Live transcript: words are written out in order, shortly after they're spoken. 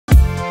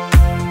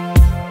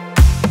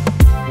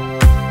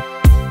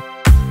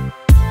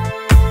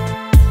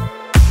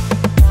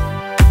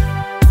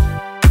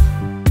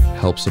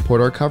Help support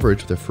our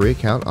coverage with a free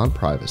account on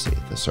Privacy,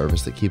 the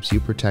service that keeps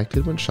you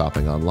protected when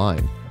shopping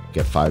online.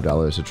 Get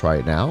 $5 to try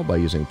it now by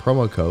using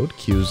promo code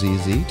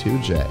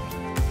QZZ2J.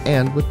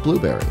 And with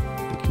Blueberry,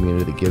 the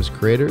community that gives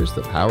creators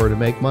the power to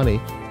make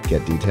money,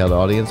 get detailed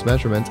audience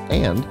measurements,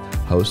 and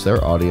host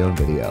their audio and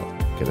video.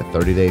 Get a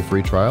 30-day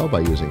free trial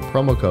by using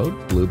promo code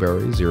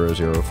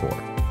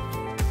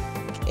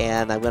Blueberry004.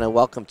 And I'm going to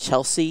welcome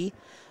Chelsea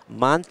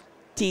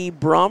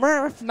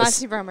Monty-Bromer.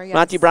 Monty-Bromer, yes.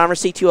 Monty-Bromer,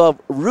 CTO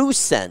of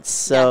RooSense.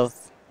 So yes.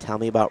 Tell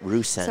me about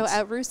RooSense. So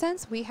at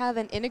RooSense, we have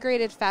an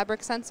integrated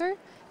fabric sensor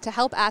to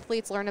help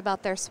athletes learn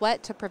about their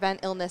sweat to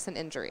prevent illness and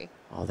injury.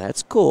 Oh,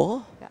 that's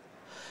cool. Yeah.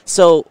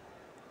 So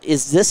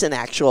is this an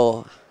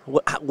actual,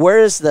 where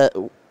is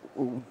the,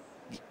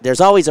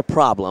 there's always a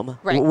problem.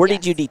 Right, where yes.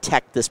 did you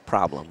detect this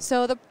problem?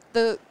 So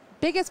the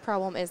biggest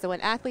problem is that when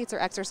athletes are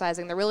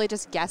exercising, they're really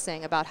just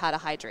guessing about how to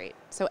hydrate.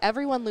 So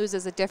everyone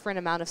loses a different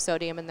amount of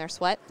sodium in their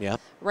sweat. Yeah.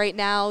 Right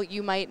now,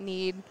 you might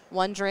need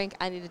one drink.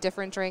 I need a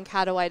different drink.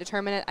 How do I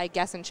determine it? I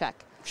guess and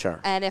check. Sure.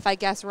 And if I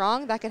guess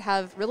wrong, that could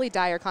have really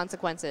dire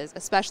consequences,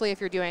 especially if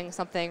you're doing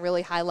something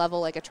really high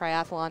level like a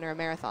triathlon or a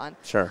marathon.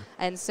 Sure.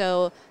 And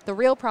so the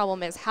real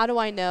problem is, how do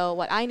I know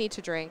what I need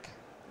to drink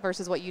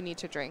versus what you need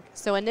to drink?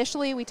 So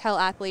initially, we tell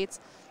athletes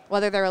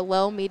whether they're a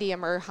low,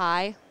 medium, or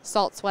high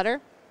salt sweater,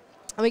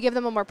 and we give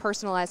them a more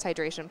personalized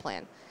hydration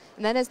plan.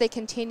 And then as they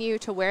continue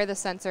to wear the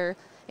sensor,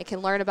 it can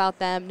learn about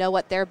them, know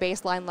what their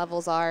baseline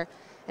levels are,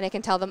 and it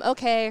can tell them,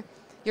 okay,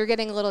 you're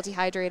getting a little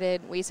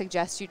dehydrated. We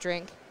suggest you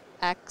drink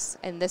X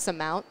in this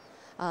amount.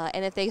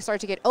 And if they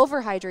start to get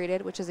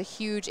overhydrated, which is a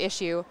huge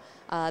issue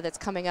that's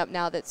coming up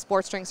now that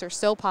sports drinks are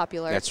so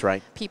popular. That's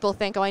right. People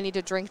think, oh, I need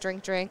to drink.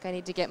 I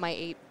need to get my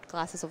 8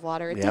 glasses of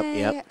water a Yep, day.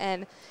 yep.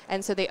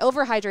 And so they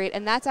overhydrate,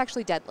 and that's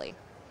actually deadly.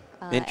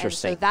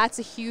 Interesting. And so that's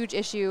a huge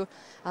issue.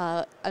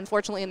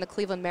 Unfortunately, in the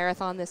Cleveland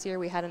Marathon this year,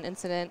 we had an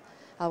incident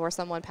where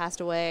someone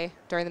passed away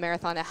during the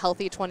marathon, a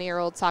healthy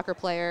 20-year-old soccer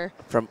player.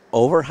 From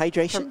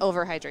overhydration? From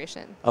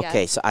overhydration.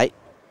 Okay, yeah. so I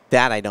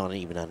don't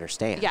even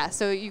understand. Yeah,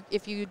 so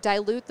if you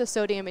dilute the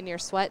sodium in your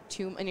sweat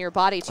in your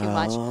body too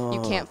much,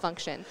 you can't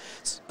function.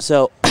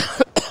 So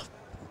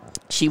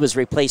she was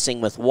replacing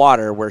with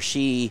water where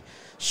she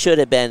should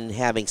have been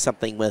having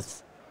something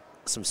with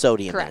some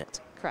sodium in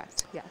it.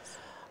 Correct, yes.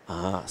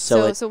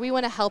 So we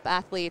want to help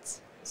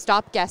athletes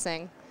stop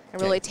guessing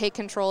and really take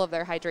control of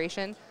their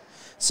hydration.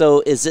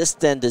 So is this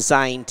then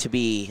designed to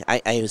be, I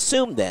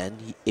assume then,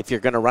 if you're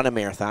going to run a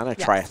marathon, a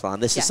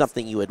triathlon, this is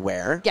something you would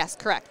wear? Yes,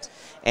 correct.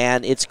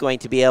 And it's going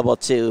to be able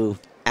to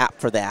app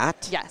for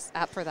that? Yes,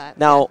 app for that.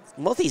 Now,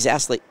 most of these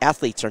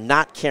athletes are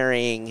not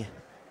carrying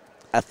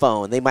a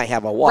phone. They might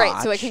have a watch.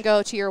 Right, so it can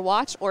go to your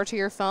watch or to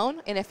your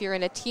phone. And if you're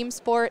in a team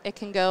sport, it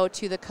can go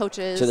to the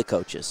coaches. To the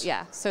coaches.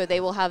 Yeah, so they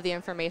will have the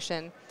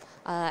information.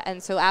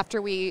 And so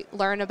after we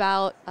learn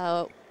about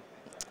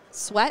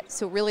sweat,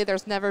 so really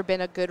there's never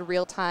been a good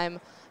real-time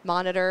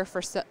monitor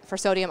for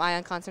sodium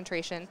ion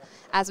concentration.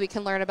 As we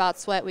can learn about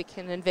sweat, we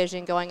can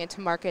envision going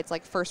into markets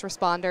like first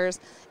responders,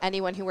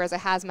 anyone who wears a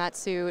hazmat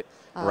suit,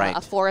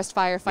 a forest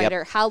firefighter.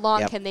 Yep. How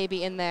long can they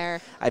be in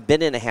there? I've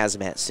been in a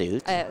hazmat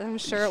suit. I'm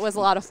sure it was a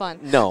lot of fun.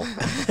 No.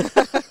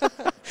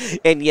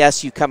 And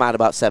yes, you come out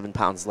about 7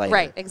 pounds lighter.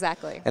 Right,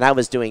 exactly. And I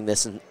was doing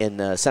this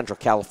in Central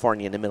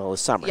California in the middle of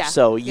summer. Yeah.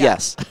 So,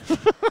 yes.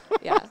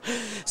 Yeah.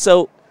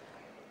 So,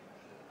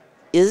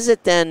 is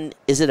it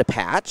a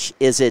patch?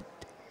 Is it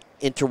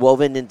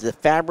interwoven into the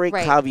fabric?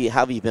 Right. How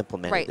have you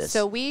implemented right. this?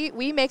 So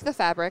we make the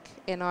fabric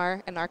in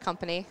our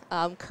company.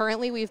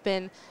 Currently, we've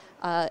been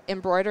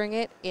embroidering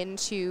it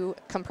into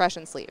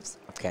compression sleeves.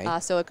 Okay.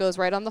 So it goes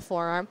right on the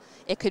forearm.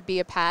 It could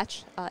be a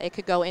patch. It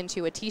could go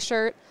into a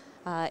T-shirt.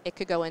 It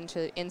could go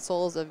into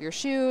insoles of your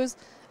shoes,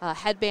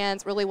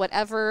 headbands, really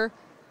whatever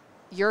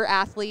your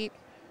athlete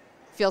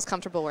feels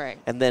comfortable wearing.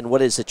 And then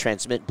what is it,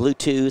 transmit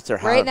Bluetooth or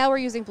how? Right now we're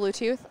using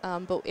Bluetooth,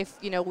 but if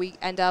we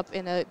end up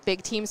in a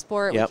big team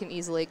sport, we can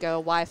easily go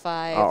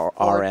Wi-Fi or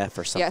RF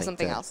or something. Yeah,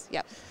 something else.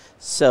 Yep.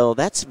 So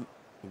that's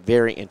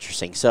very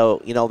interesting.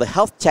 So, the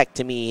health tech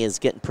to me is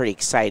getting pretty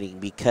exciting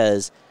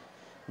because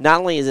not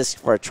only is this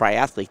for a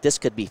triathlete, this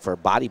could be for a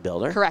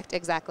bodybuilder. Correct,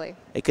 exactly.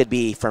 It could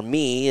be for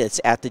me,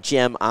 it's at the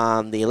gym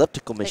on the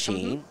elliptical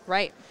machine.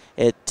 Right.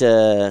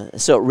 So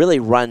it really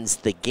runs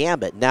the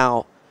gambit.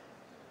 Now,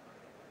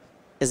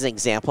 as an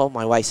example,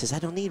 my wife says, I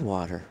don't need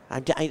water. I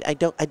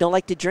don't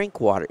like to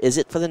drink water. Is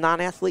it for the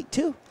non-athlete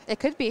too?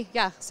 It could be,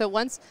 yeah. So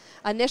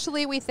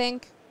initially we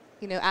think,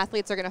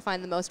 athletes are going to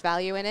find the most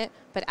value in it,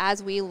 but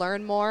as we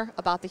learn more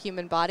about the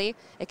human body,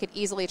 it could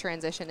easily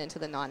transition into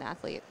the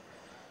non-athlete.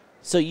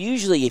 So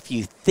usually if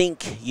you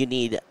think you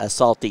need a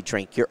salty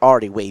drink, you're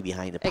already way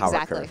behind the power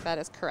curve. Exactly, that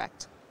is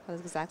correct. That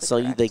is exactly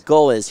so correct. The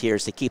goal is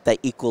to keep that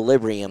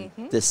equilibrium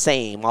the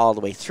same all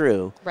the way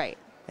through. Right.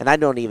 And I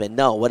don't even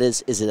know,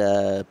 is it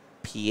a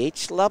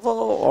pH level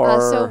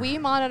or? So we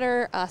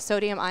monitor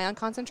sodium ion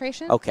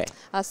concentration. Okay.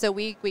 So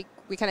we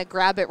kind of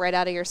grab it right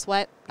out of your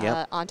sweat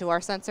onto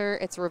our sensor.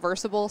 It's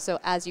reversible, so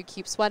as you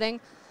keep sweating,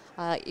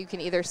 You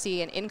can either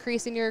see an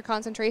increase in your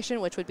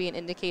concentration, which would be an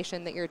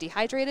indication that you're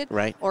dehydrated,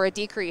 Right. or a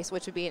decrease,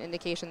 which would be an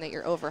indication that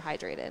you're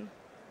overhydrated.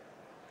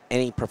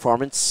 Any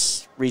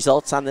performance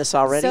results on this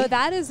already? So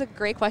that is a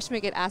great question. We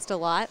get asked a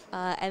lot.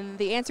 And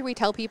the answer we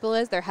tell people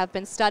is there have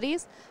been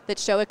studies that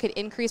show it could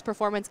increase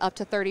performance up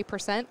to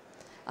 30%.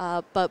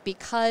 But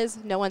because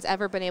no one's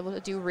ever been able to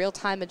do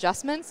real-time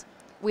adjustments,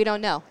 we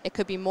don't know. It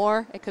could be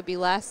more, it could be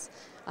less.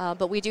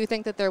 But we do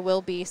think that there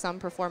will be some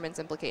performance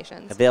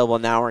implications. Available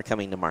now or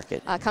coming to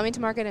market? Coming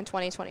to market in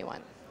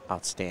 2021.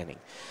 Outstanding.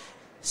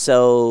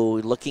 So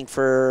looking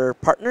for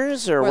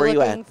partners, or where are you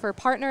We're at? looking for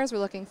partners. We're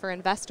looking for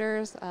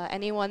investors,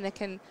 anyone that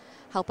can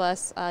help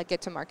us get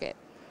to market.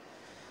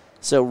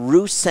 So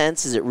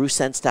RooSense, is it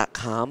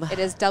RooSense.com? It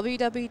is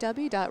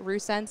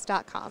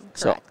www.roosense.com,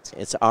 So correct.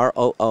 it's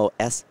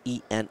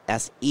ROOSENSE.com,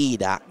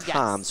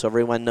 Yes. so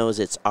everyone knows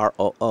it's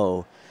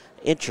ROO.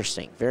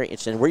 Interesting, very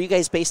interesting. Where are you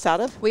guys based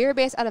out of? We are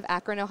based out of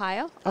Akron,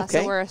 Ohio.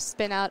 Okay. So we're a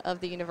spin out of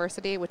the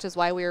university, which is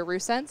why we are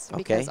RooSense,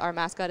 because our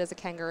mascot is a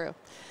kangaroo.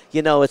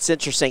 You know, what's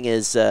interesting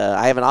is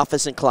I have an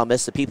office in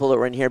Columbus. The people that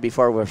were in here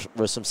before were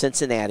from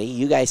Cincinnati.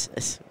 You guys,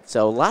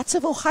 so lots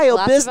of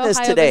Ohio business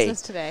today.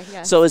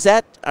 Yes. So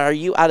are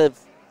you out of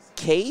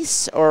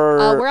Case or?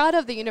 We're out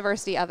of the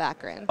University of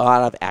Akron. Oh,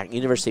 out of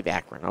University of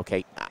Akron.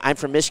 Okay. I'm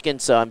from Michigan,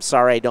 so I'm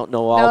sorry I don't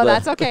know all No, the.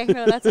 that's okay.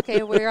 No, that's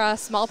okay. We're a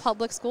small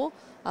public school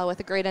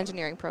with a great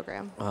engineering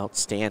program.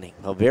 Outstanding.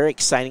 Well, very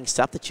exciting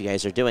stuff that you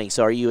guys are doing.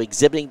 So are you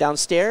exhibiting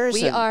downstairs?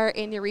 We are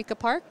in Eureka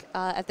Park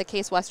at the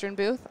Case Western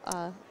booth.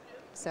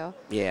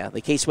 Yeah,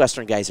 the Case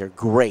Western guys are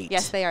great.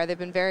 Yes, they are. They've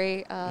been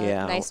very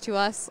nice to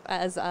us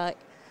as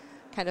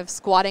kind of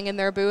squatting in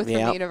their booth from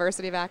the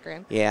University of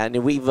Akron. Yeah,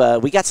 and we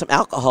got some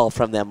alcohol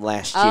from them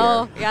last year.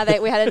 Oh,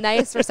 yeah, we had a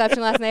nice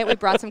reception last night. We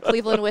brought some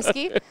Cleveland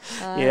whiskey.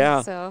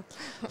 So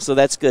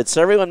that's good.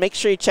 So everyone, make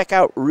sure you check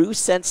out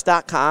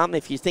RooSense.com.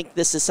 If you think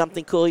this is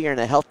something cool, you're in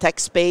a health tech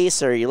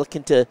space, or you're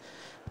looking to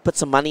put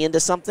some money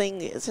into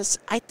something,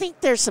 I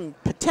think there's some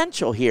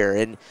potential here.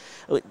 And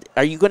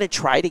are you going to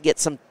try to get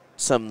some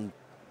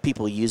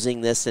people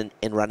using this in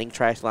running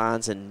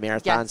triathlons and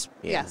marathons?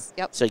 Yes.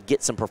 Yep. So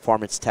get some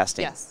performance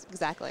testing. Yes,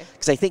 exactly.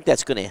 Because I think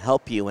that's going to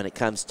help you when it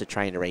comes to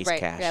trying to raise right.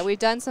 cash. Yeah, we've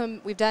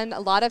done a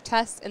lot of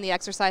tests in the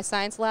exercise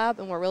science lab,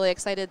 and we're really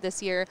excited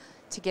this year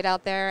to get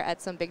out there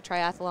at some big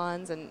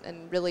triathlons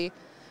and really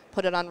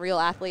put it on real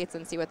athletes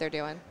and see what they're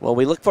doing. Well,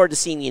 we look forward to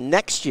seeing you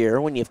next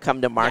year when you've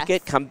come to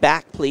market. Yes. Come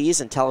back,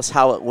 please, and tell us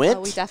how it went.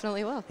 We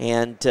definitely will.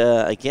 And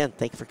again,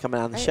 thank you for coming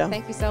on the show.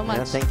 Thank you so much.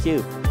 Yeah, thank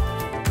you.